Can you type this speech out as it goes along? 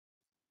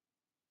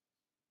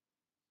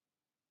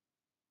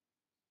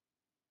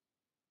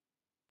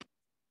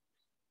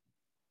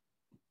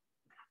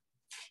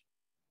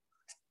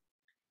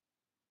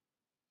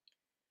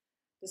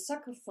The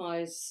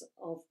sacrifice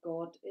of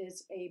God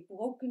is a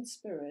broken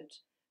spirit,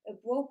 a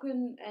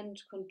broken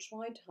and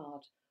contrite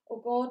heart.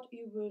 O God,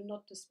 you will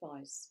not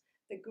despise.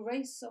 The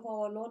grace of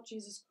our Lord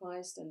Jesus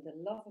Christ and the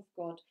love of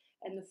God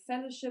and the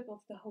fellowship of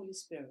the Holy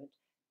Spirit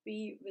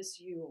be with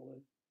you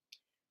all.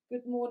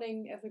 Good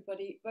morning,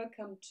 everybody.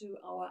 Welcome to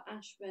our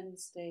Ash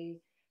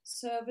Wednesday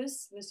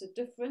service with a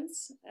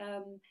difference.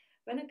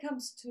 When it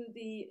comes to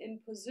the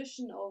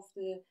imposition of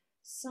the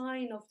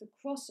sign of the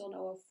cross on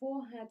our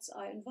foreheads,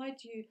 I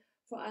invite you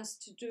for us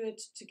to do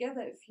it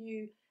together. If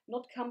you're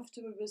not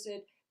comfortable with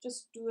it,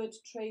 just do it,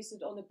 trace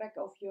it on the back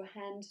of your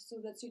hand so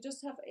that you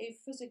just have a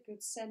physical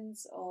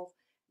sense of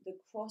the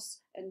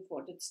cross and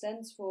what it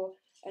stands for.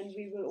 And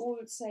we will all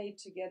say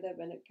together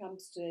when it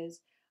comes to this,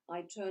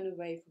 I turn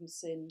away from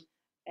sin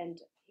and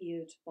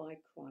healed by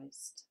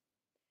Christ.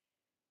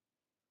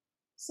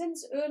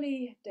 Since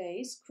early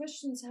days,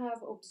 Christians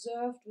have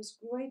observed with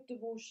great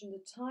devotion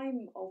the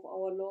time of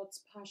our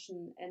Lord's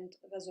Passion and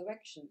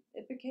Resurrection.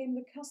 It became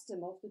the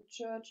custom of the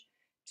Church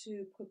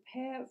to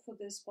prepare for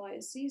this by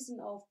a season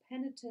of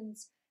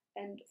penitence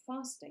and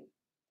fasting.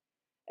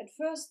 At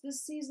first,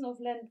 this season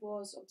of Lent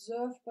was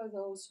observed by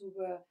those who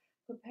were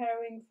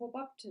preparing for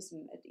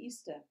baptism at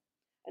Easter,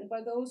 and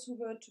by those who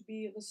were to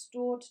be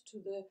restored to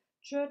the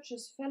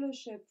Church's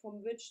fellowship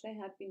from which they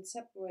had been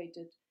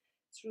separated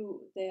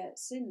through their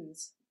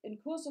sins. In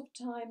course of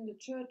time, the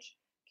Church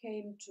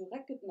came to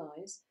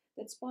recognize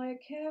that by a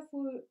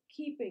careful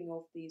keeping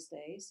of these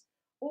days,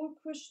 all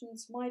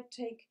Christians might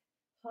take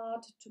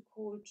heart to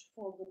call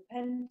for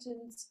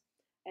repentance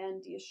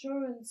and the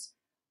assurance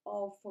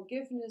of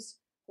forgiveness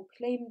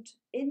proclaimed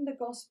in the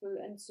gospel,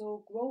 and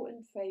so grow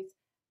in faith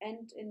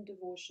and in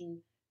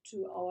devotion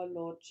to our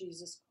Lord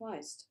Jesus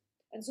Christ.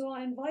 And so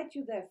I invite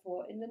you,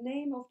 therefore, in the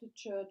name of the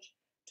Church,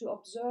 to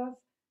observe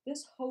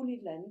this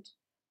Holy Lent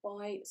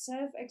by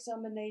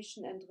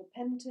self-examination and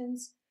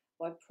repentance,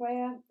 by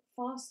prayer,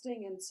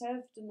 fasting and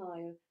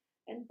self-denial,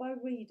 and by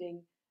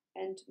reading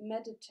and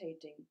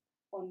meditating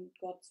on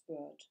God's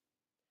Word.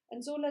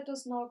 And so let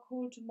us now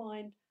call to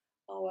mind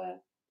our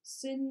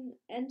sin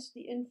and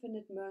the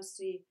infinite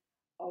mercy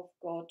of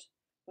God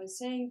by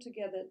saying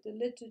together the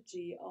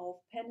liturgy of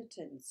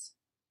penitence.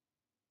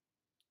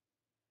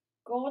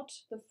 God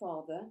the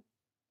Father,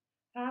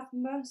 have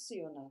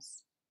mercy on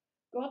us.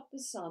 God the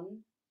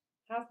Son,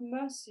 have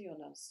mercy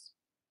on us.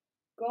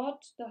 God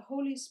the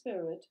Holy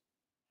Spirit,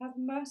 have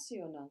mercy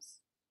on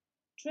us.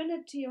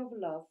 Trinity of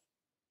love,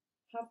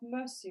 have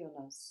mercy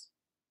on us.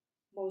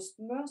 Most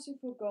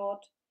merciful God,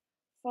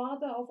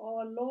 Father of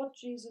our Lord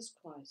Jesus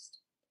Christ,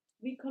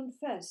 we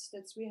confess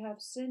that we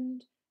have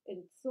sinned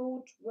in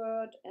thought,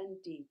 word, and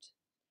deed.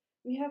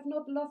 We have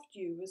not loved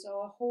you with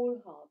our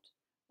whole heart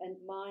and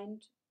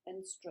mind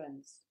and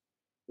strength.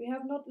 We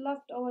have not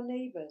loved our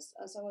neighbors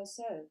as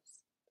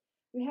ourselves.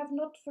 We have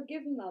not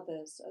forgiven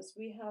others as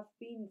we have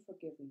been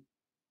forgiven.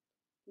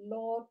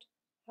 Lord,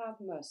 have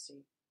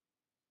mercy.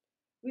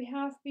 We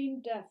have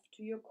been deaf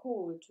to your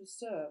call to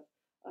serve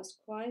as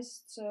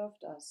Christ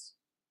served us.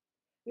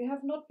 We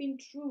have not been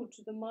true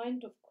to the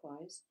mind of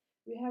Christ.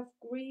 We have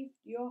grieved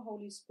your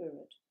Holy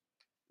Spirit.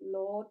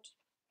 Lord,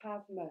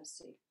 have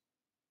mercy.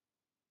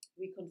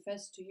 We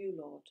confess to you,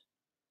 Lord,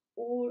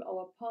 all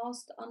our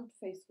past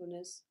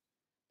unfaithfulness,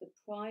 the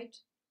pride,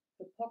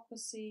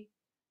 hypocrisy,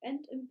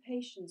 and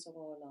impatience of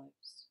our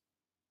lives.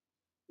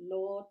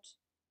 Lord,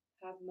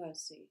 have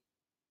mercy.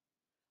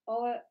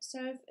 Our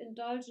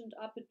self-indulgent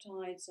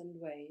appetites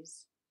and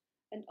ways,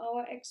 and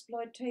our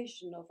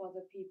exploitation of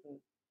other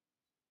people.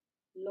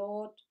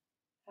 Lord,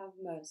 have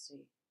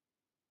mercy.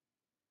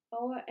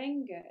 Our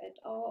anger at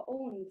our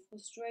own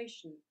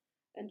frustration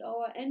and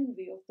our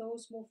envy of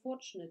those more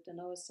fortunate than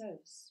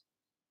ourselves.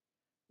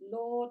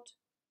 Lord,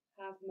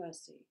 have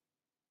mercy.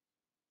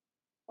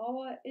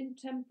 Our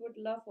intemperate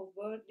love of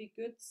worldly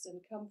goods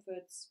and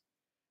comforts,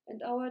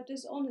 and our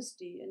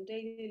dishonesty in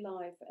daily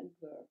life and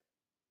work.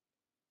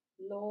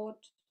 Lord,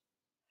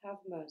 have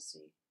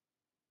mercy.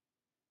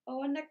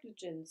 Our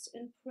negligence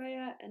in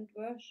prayer and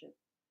worship,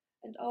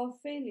 and our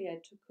failure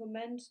to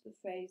commend the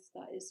faith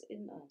that is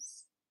in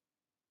us.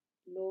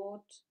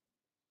 Lord,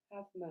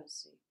 have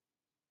mercy.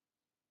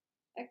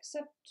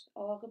 Accept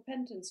our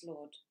repentance,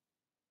 Lord,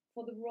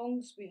 for the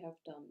wrongs we have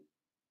done,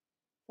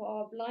 for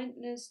our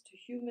blindness to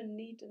human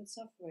need and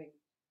suffering,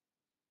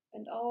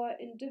 and our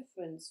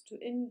indifference to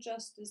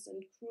injustice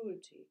and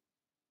cruelty.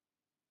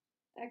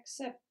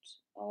 Accept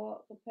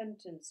our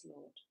repentance,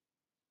 Lord,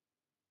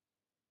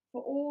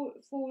 for all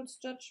false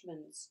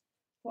judgments,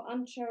 for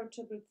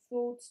uncharitable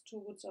thoughts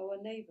towards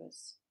our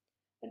neighbors,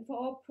 and for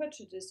our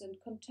prejudice and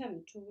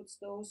contempt towards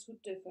those who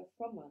differ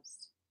from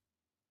us.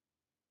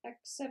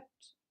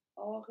 Accept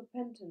our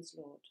repentance,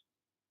 Lord,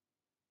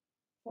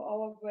 for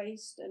our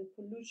waste and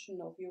pollution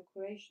of your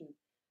creation,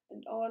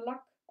 and our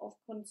lack of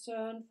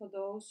concern for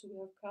those who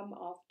have come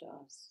after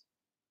us.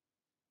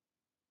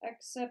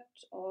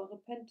 Accept our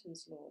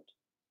repentance, Lord.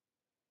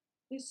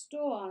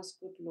 Restore us,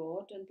 good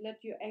Lord, and let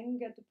your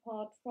anger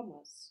depart from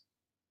us.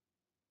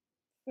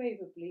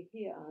 Favorably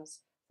hear us,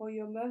 for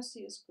your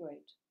mercy is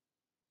great.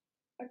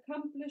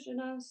 accomplish in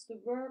us the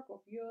work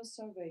of your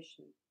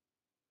salvation,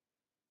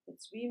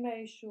 that we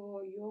may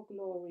show your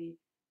glory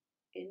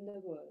in the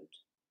world.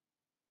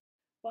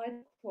 By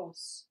the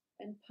cross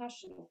and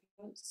passion of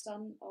your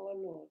Son, our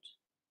Lord,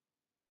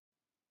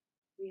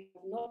 we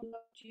have not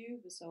loved you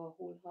with our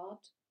whole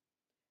heart.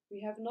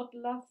 We have not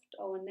loved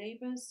our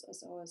neighbors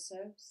as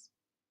ourselves.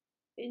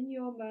 In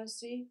your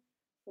mercy,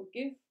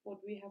 forgive what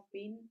we have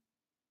been.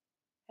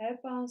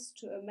 Help us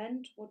to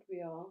amend what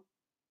we are,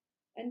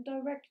 and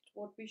direct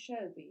what we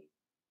shall be,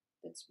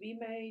 that we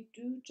may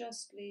do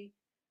justly,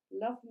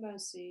 love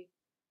mercy,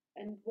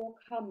 and walk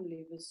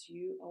humbly with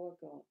you, our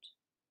God.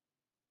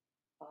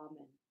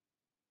 Amen.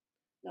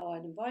 Now I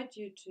invite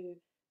you to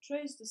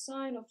trace the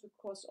sign of the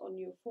cross on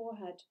your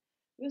forehead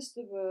with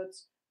the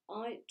words,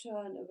 I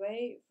turn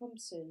away from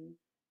sin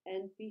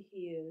and be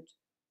healed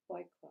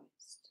by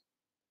Christ.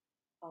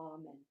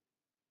 Amen.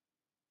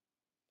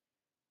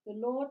 The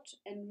Lord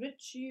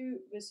enrich you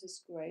with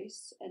his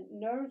grace and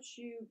nourish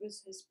you with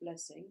his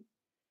blessing.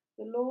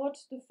 The Lord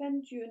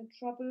defend you in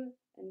trouble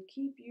and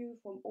keep you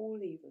from all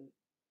evil.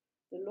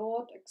 The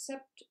Lord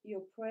accept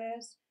your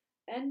prayers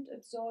and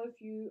absolve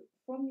you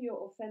from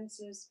your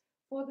offences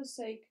for the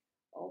sake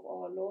of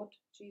our Lord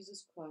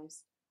Jesus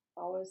Christ,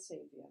 our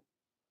Saviour.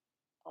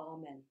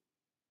 Amen.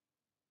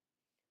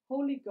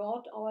 Holy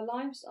God, our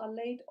lives are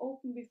laid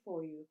open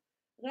before you.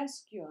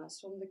 Rescue us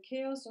from the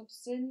chaos of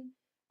sin,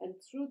 and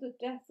through the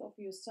death of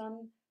your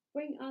Son,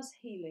 bring us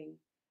healing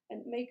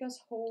and make us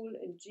whole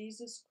in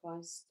Jesus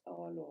Christ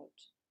our Lord.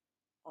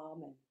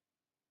 Amen.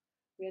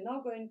 We are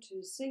now going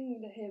to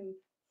sing the hymn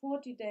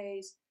 40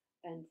 Days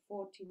and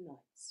 40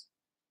 Nights.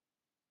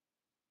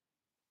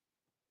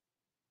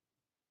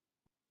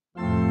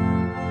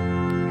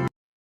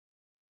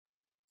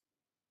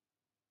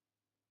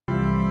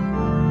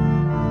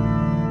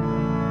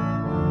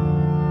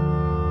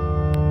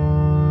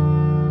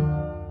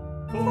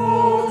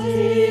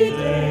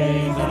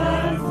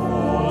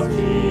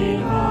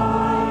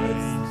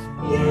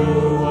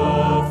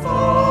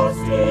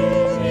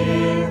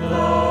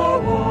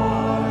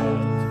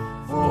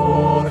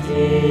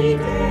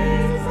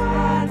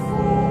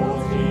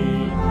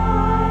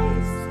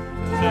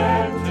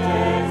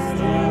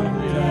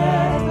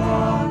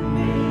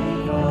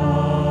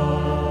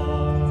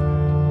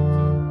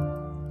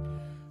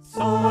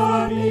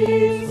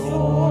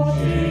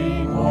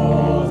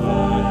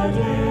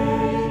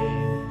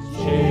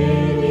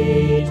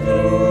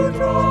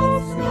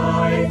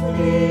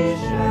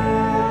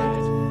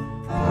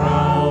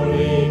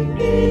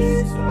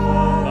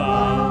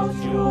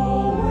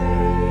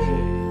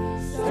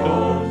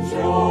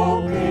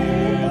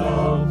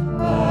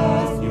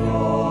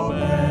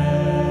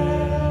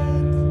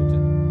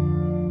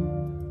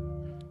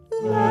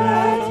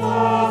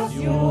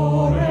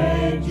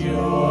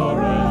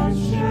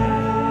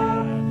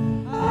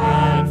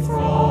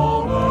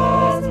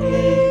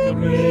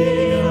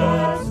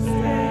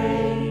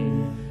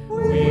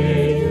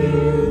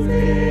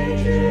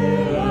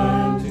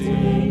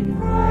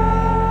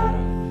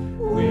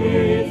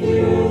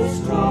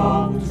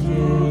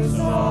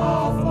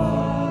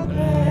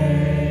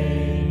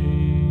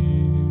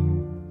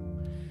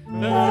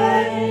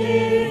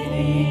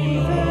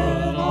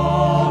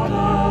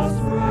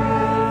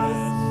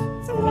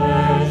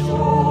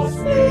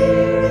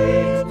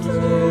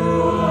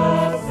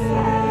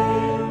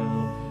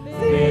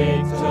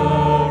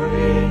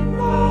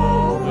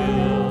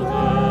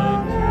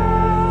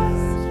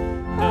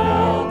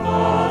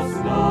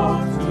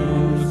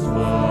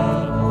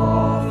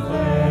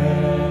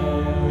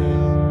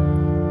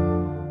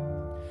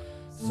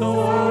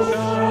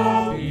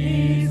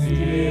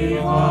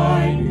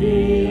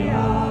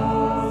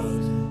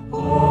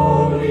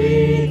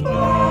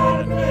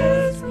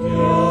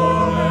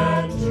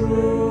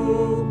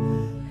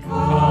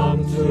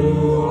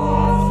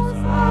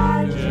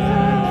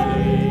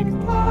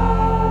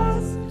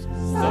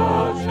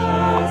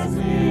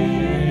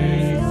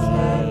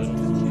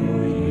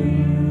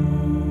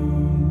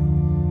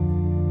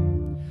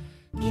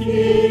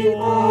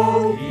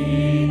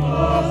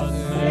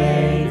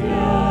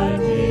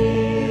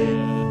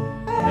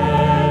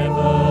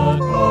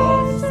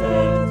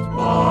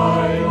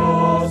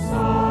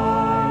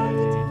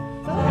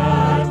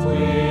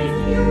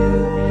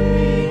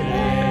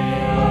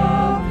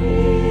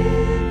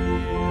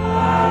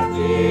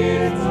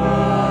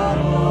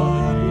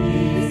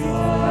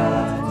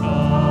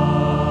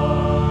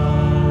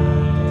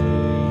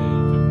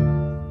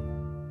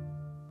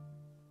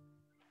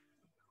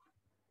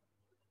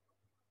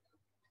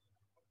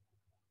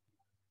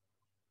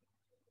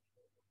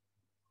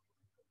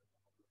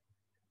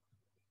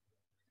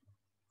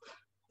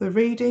 The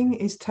reading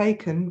is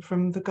taken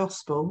from the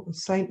Gospel of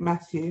St.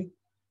 Matthew,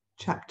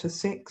 chapter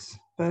 6,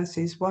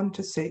 verses 1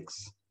 to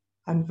 6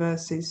 and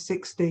verses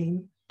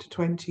 16 to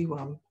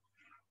 21.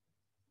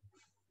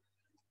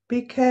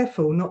 Be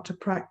careful not to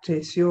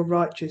practice your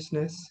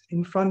righteousness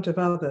in front of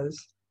others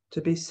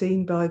to be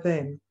seen by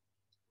them.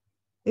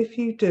 If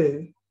you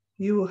do,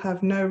 you will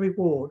have no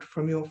reward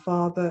from your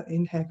Father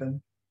in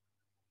heaven.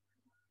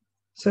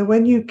 So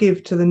when you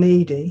give to the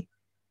needy,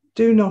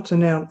 do not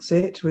announce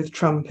it with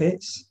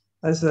trumpets,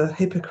 as the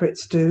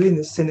hypocrites do in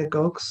the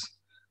synagogues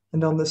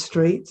and on the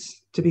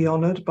streets, to be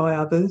honoured by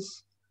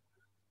others.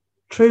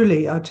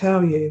 Truly, I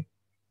tell you,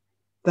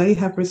 they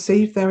have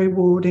received their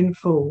reward in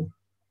full.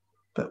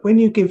 But when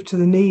you give to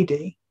the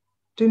needy,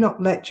 do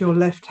not let your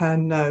left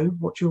hand know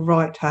what your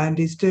right hand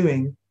is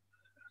doing,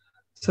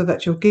 so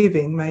that your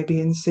giving may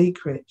be in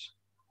secret.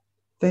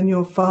 Then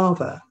your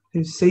Father,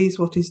 who sees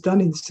what is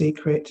done in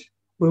secret,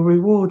 will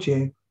reward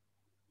you.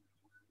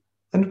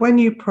 And when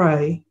you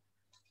pray,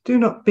 do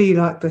not be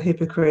like the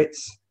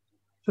hypocrites,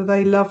 for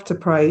they love to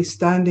pray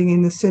standing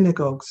in the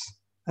synagogues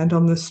and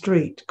on the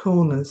street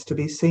corners to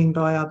be seen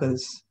by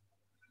others.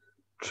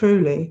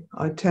 Truly,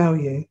 I tell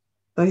you,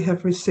 they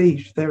have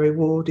received their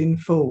reward in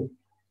full.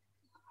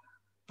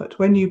 But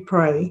when you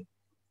pray,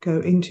 go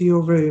into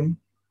your room,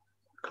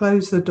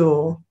 close the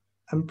door,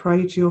 and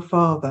pray to your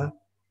Father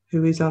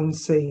who is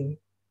unseen.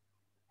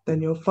 Then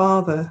your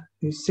Father,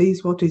 who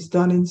sees what is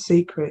done in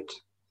secret,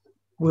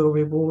 will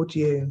reward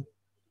you.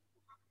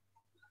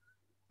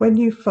 When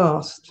you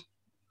fast,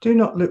 do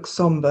not look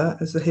sombre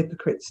as the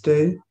hypocrites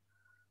do,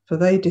 for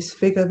they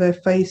disfigure their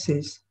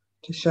faces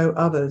to show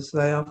others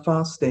they are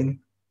fasting.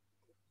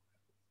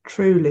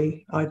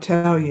 Truly, I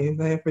tell you,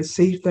 they have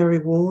received their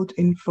reward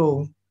in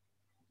full.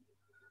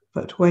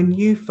 But when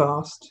you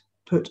fast,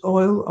 put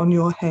oil on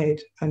your head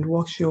and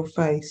wash your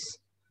face,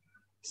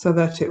 so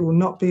that it will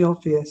not be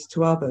obvious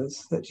to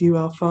others that you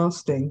are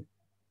fasting,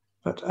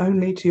 but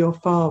only to your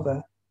Father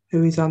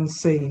who is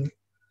unseen,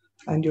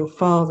 and your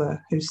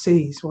Father who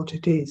sees what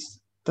it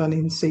is done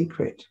in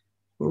secret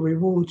will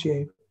reward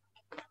you.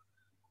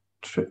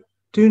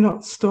 Do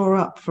not store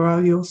up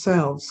for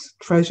yourselves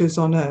treasures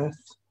on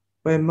earth,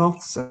 where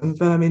moths and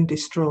vermin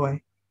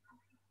destroy,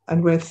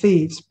 and where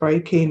thieves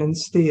break in and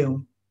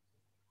steal.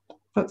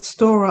 But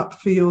store up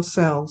for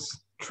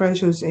yourselves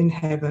treasures in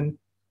heaven,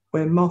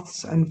 where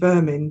moths and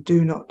vermin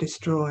do not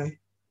destroy,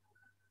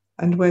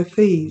 and where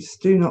thieves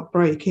do not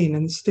break in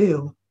and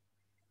steal.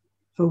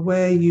 For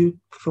where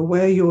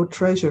your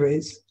treasure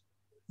is,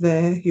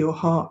 there your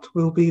heart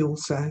will be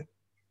also.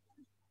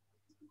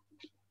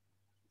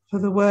 For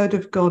the word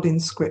of God in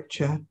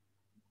Scripture.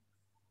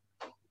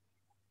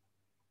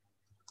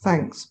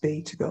 Thanks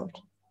be to God.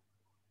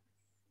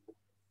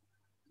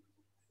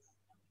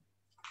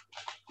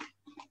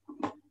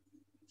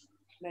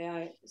 May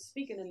I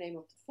speak in the name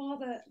of the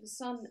Father, the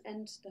Son,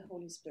 and the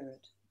Holy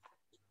Spirit.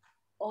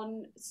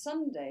 On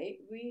Sunday,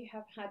 we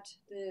have had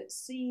the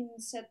scene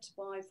set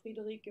by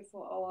Friederike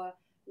for our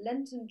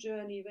Lenten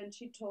journey when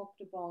she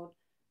talked about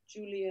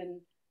Julian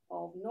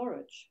of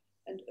Norwich.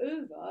 And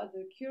Ulva,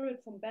 the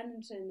curate from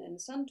Bennington and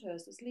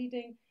Sandhurst, is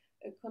leading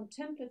a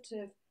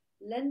contemplative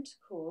Lent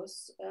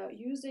course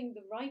using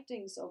the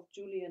writings of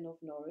Julian of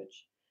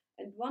Norwich.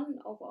 And one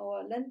of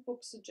our Lent book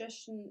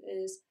suggestions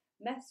is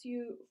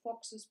Matthew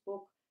Fox's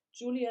book,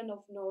 Julian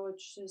of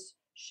Norwich's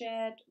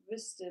Shared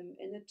Wisdom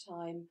in a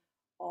Time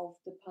of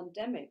the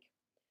Pandemic.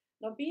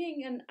 Now,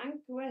 being an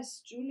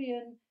anchoress,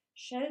 Julian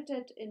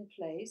sheltered in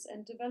place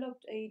and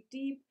developed a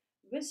deep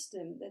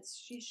wisdom that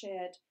she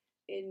shared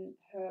in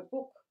her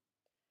book.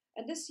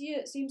 And this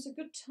year seems a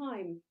good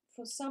time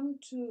for some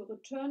to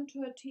return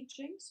to her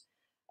teachings,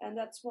 and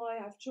that's why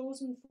I've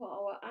chosen for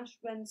our Ash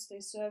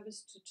Wednesday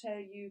service to tell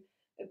you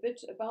a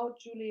bit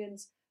about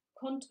Julian's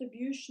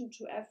contribution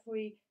to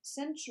every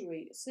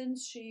century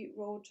since she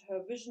wrote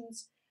her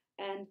visions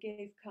and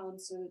gave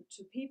counsel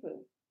to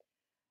people.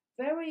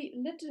 Very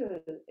little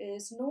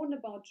is known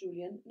about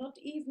Julian, not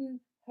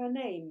even her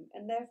name,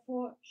 and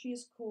therefore she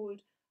is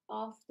called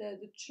after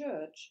the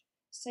church,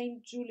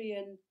 St.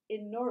 Julian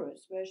in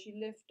Norwich, where she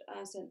lived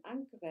as an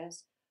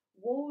anchoress,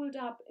 walled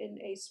up in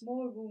a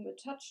small room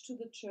attached to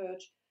the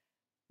church,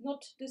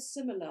 not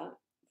dissimilar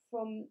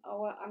from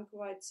our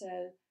anchorite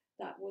cell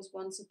that was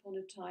once upon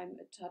a time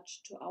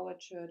attached to our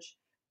church,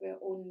 where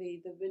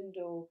only the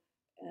window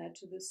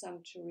to the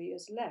sanctuary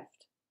is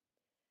left.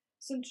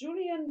 St.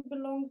 Julian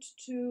belonged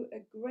to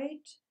a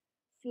great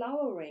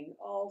flowering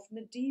of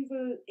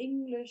medieval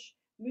English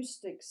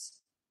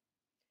mystics.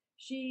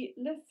 She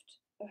lived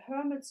a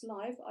hermit's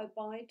life,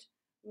 albeit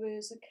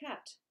with a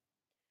cat.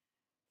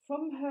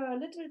 From her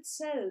little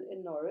cell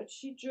in Norwich,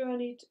 she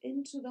journeyed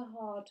into the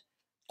heart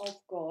of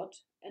God,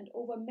 and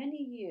over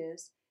many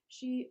years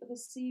she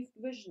received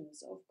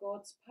visions of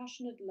God's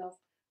passionate love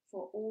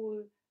for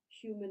all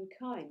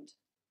humankind.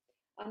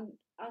 And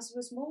as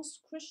with most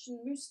Christian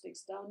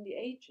mystics down the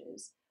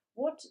ages,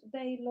 what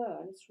they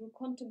learn through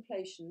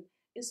contemplation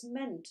is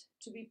meant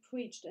to be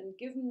preached and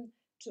given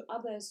to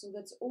others so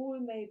that all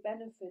may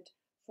benefit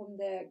from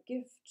their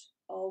gift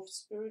of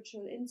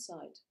spiritual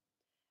insight.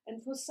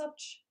 And for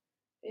such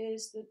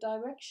is the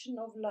direction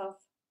of love,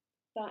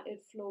 that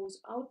it flows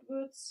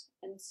outwards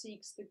and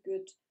seeks the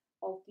good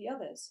of the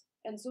others.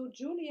 And so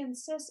Julian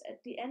says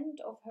at the end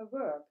of her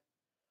work,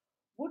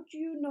 would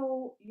you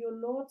know your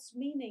Lord's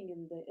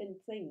meaning in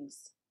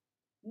things?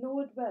 Know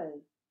it well.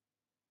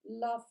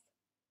 Love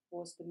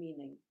was the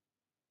meaning.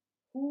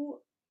 Who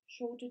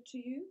showed it to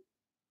you?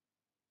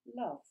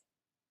 Love.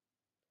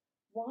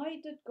 Why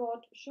did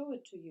God show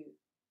it to you?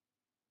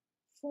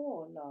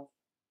 For love.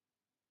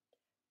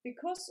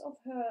 Because of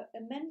her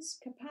immense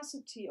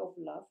capacity of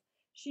love,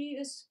 she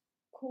is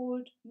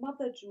called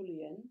Mother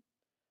Julian,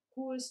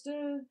 who is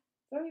still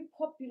very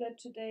popular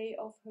today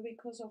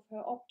because of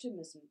her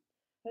optimism,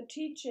 her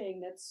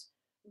teaching that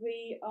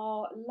we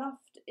are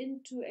loved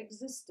into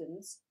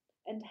existence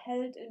and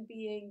held in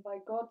being by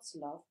God's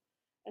love,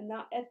 and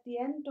that at the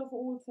end of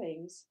all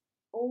things,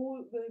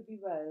 all will be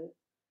well,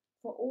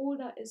 for all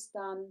that is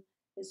done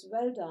is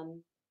well done,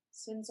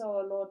 since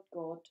our Lord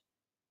God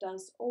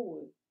does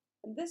all.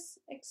 And this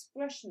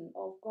expression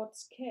of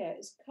God's care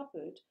is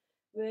coupled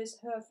with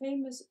her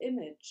famous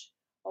image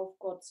of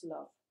God's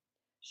love.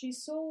 She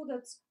saw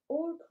that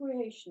all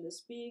creation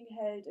is being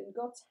held in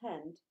God's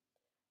hand,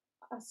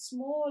 as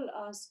small,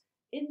 as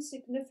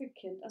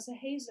insignificant as a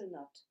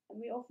hazelnut. And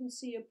we often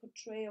see a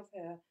portrait of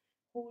her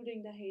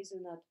holding the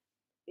hazelnut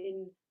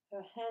in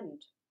her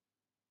hand.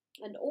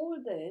 And all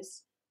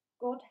this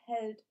God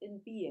held in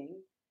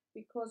being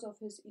because of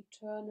his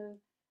eternal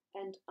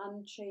and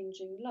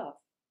unchanging love.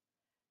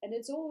 And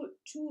it's all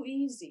too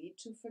easy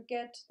to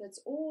forget that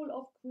all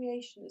of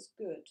creation is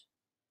good,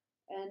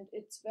 and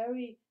its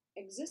very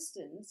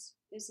existence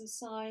is a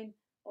sign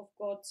of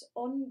God's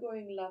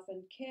ongoing love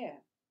and care.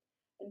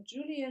 And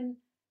Julian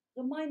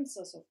reminds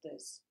us of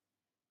this.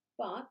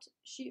 But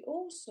she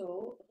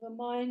also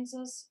reminds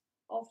us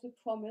of the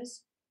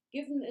promise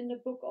given in the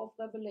book of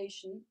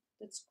Revelation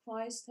that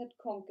Christ had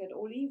conquered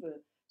all evil,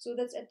 so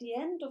that at the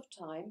end of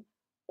time,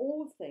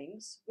 all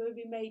things will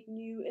be made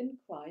new in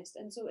Christ,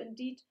 and so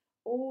indeed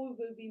all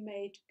will be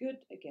made good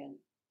again.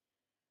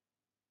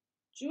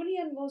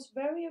 Julian was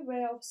very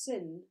aware of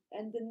sin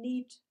and the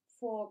need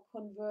for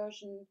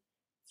conversion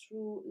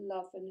through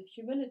love and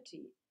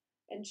humility.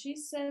 And she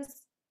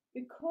says,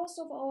 because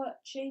of our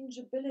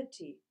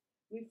changeability,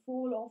 we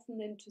fall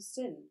often into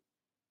sin.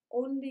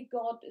 Only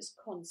God is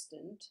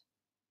constant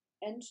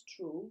and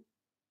true.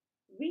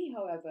 We,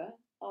 however,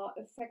 are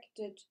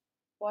affected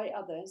by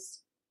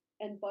others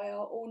and by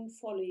our own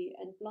folly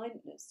and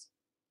blindness.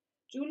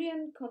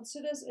 Julian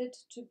considers it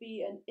to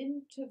be an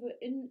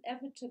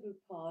inevitable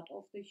part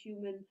of the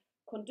human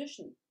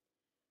condition.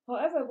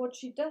 However, what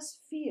she does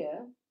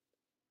fear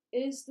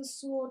is the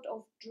sort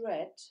of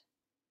dread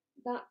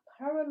that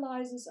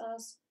paralyzes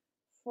us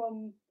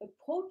from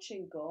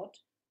approaching God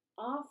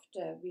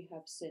after we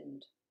have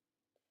sinned.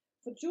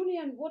 For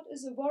Julian, what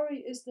is a worry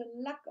is the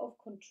lack of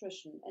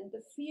contrition and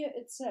the fear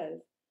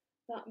itself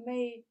that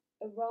may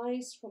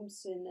arise from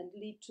sin and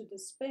lead to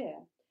despair.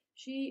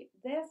 She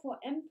therefore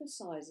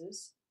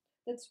emphasizes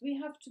that we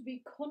have to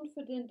be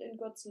confident in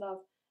God's love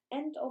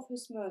and of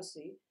his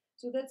mercy,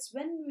 so that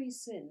when we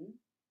sin,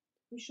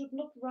 we should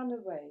not run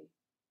away.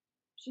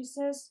 She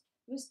says,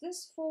 with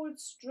this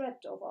false dread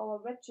of our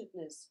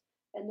wretchedness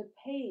and the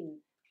pain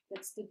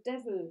that the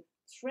devil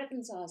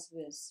threatens us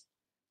with,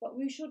 but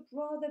we should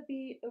rather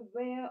be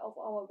aware of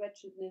our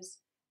wretchedness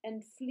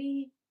and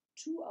flee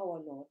to our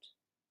Lord.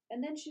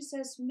 And then she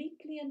says,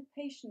 meekly and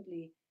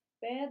patiently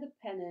bear the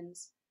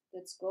penance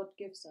that God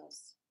gives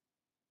us,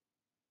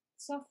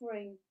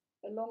 suffering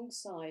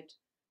alongside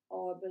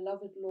our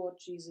beloved Lord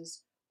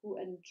Jesus, who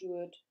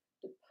endured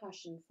the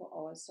passion for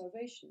our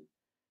salvation.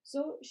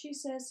 So she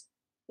says,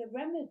 the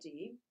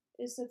remedy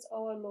is that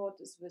our Lord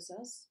is with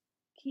us,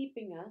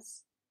 keeping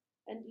us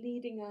and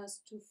leading us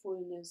to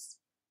fullness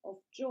of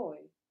joy.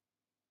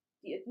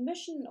 The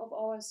admission of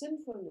our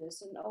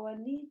sinfulness and our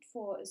need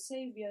for a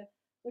Savior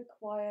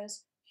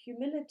requires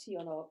humility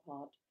on our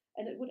part,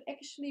 and it would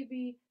actually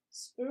be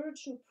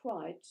spiritual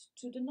pride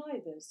to deny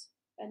this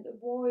and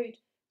avoid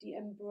the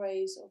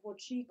embrace of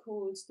what she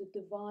calls the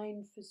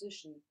divine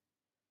physician.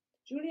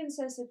 Julian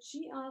says that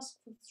she asked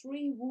for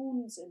 3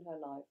 wounds in her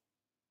life: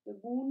 the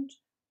wound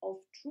of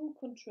true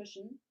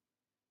contrition,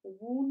 the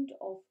wound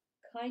of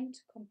kind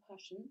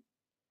compassion,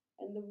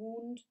 and the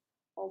wound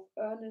of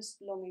earnest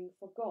longing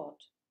for God.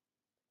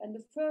 And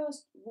the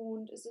first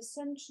wound is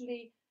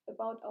essentially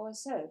about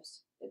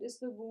ourselves. It is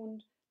the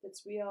wound that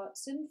we are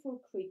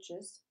sinful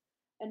creatures,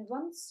 and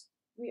once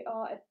we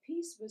are at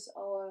peace with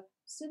our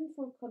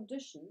sinful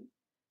condition,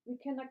 we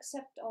can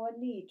accept our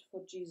need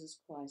for Jesus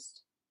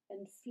Christ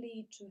and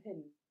flee to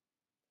him.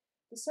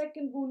 The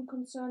second wound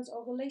concerns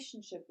our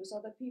relationship with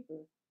other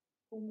people,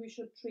 whom we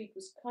should treat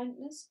with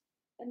kindness,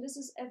 and this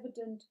is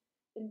evident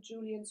in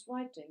Julian's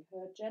writing,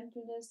 her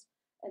gentleness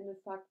and the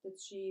fact that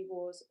she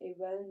was a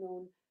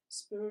well-known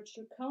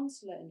spiritual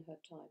counselor in her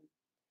time.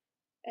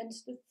 And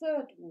the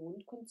third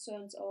wound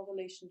concerns our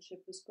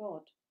relationship with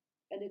God,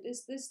 and it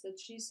is this that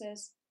she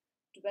says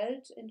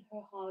dwelt in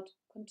her heart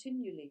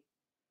continually,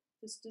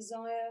 this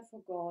desire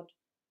for God,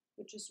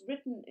 which is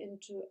written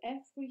into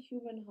every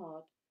human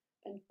heart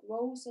and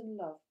grows in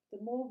love. The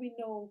more we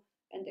know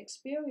and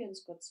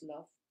experience God's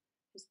love,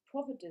 his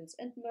providence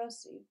and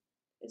mercy,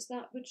 is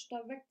that which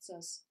directs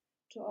us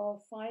to our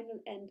final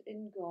end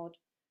in God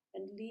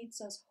and leads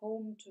us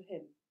home to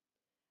him.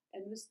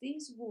 And with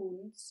these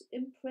wounds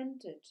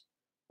imprinted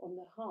on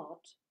the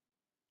heart,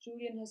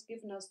 Julian has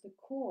given us the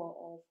core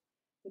of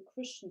the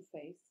Christian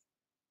faith,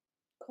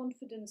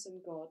 confidence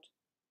in God,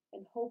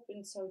 and hope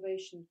in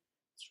salvation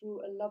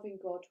through a loving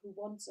God who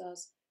wants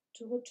us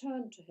to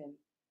return to him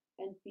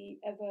and be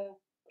ever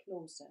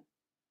closer.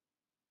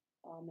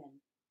 Amen.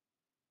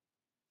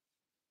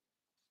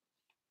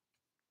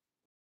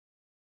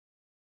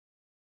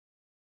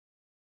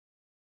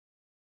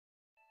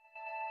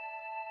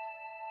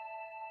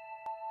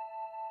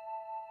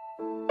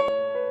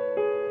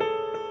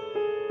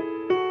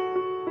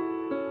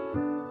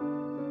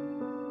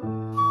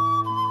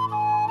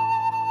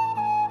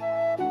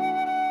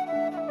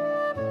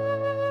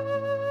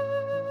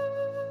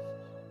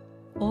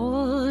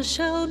 All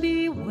shall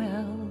be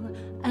well,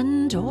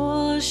 and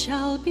all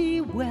shall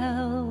be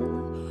well.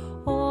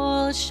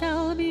 All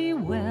shall be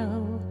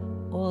well,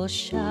 all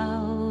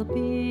shall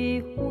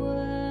be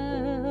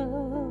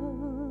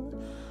well.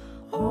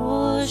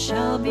 All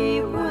shall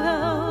be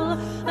well,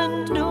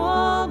 and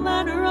all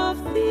manner of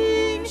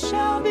things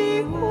shall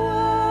be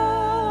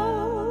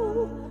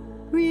well.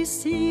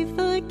 Receive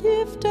the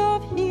gift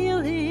of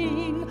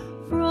healing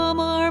from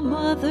our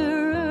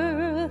Mother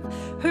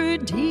Earth, her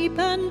deep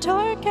and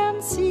dark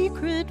and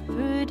secret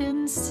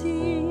burden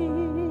see.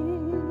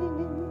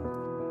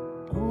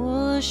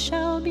 All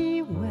shall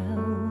be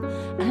well,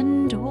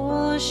 and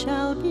all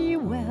shall be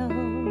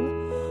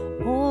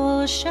well.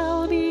 All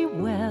shall be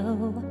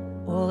well,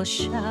 all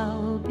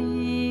shall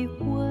be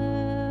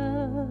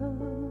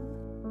well.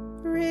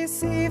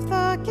 Receive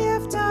the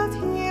gift of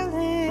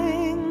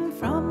healing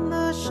from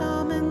the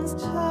shaman's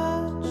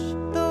touch,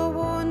 the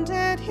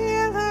wounded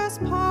healer's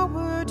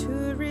power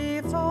to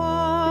revive.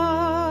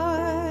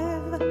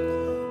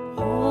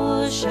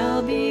 All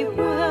shall be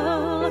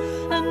well,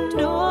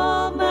 and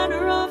all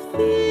manner of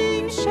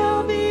things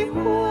shall be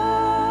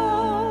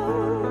well.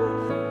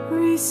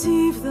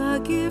 Receive the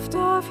gift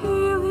of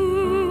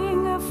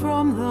healing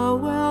from the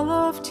well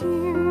of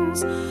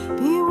tears.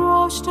 Be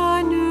washed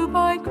anew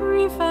by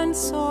grief and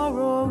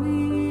sorrowing.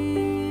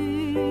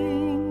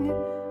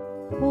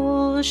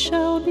 All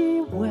shall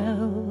be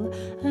well,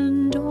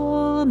 and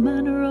all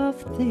manner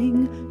of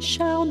things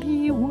shall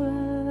be well.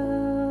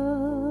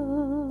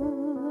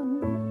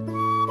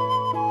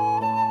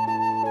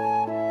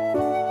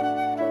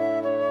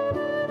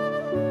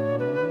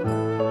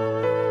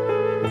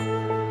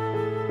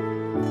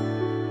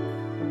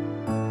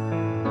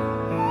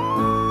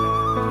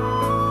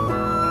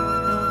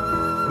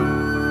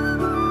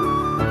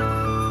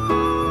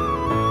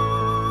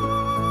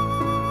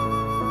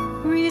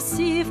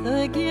 Receive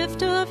the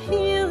gift of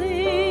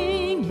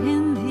healing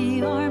in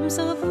the arms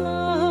of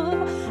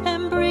love,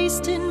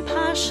 embraced in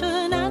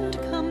passion and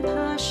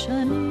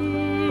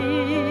compassioning.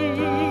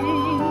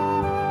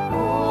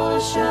 All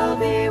shall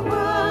be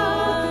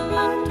well,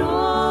 and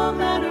all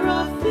manner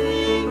of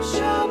things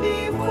shall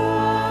be well.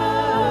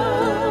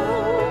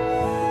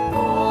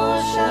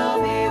 All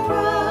shall be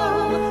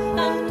well,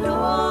 and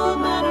all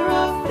manner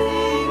of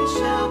things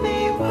shall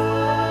be well.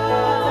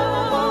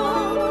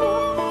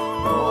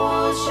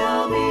 All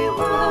shall be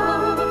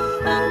well,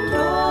 and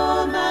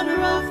all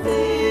manner of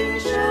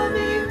things shall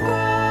be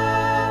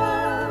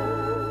well.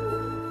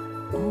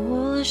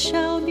 All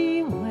shall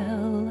be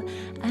well,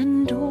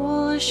 and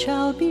all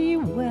shall be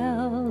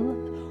well.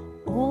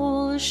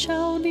 All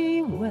shall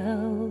be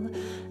well,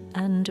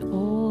 and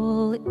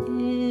all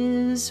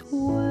is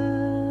well.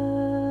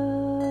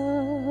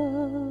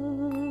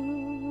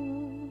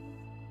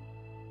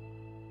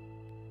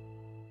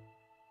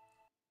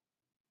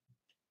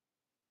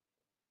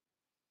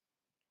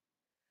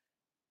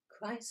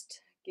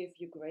 Christ give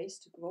you grace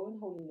to grow in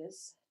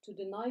holiness, to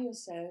deny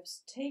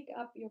yourselves, take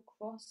up your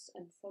cross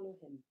and follow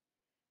him.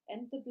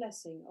 And the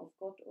blessing of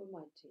God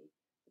Almighty,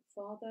 the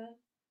Father,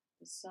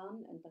 the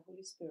Son, and the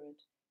Holy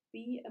Spirit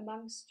be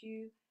amongst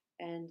you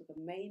and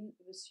remain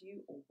with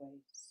you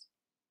always.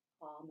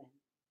 Amen.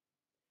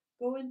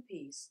 Go in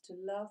peace to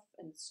love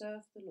and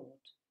serve the Lord.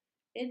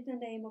 In the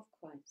name of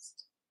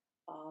Christ.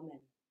 Amen.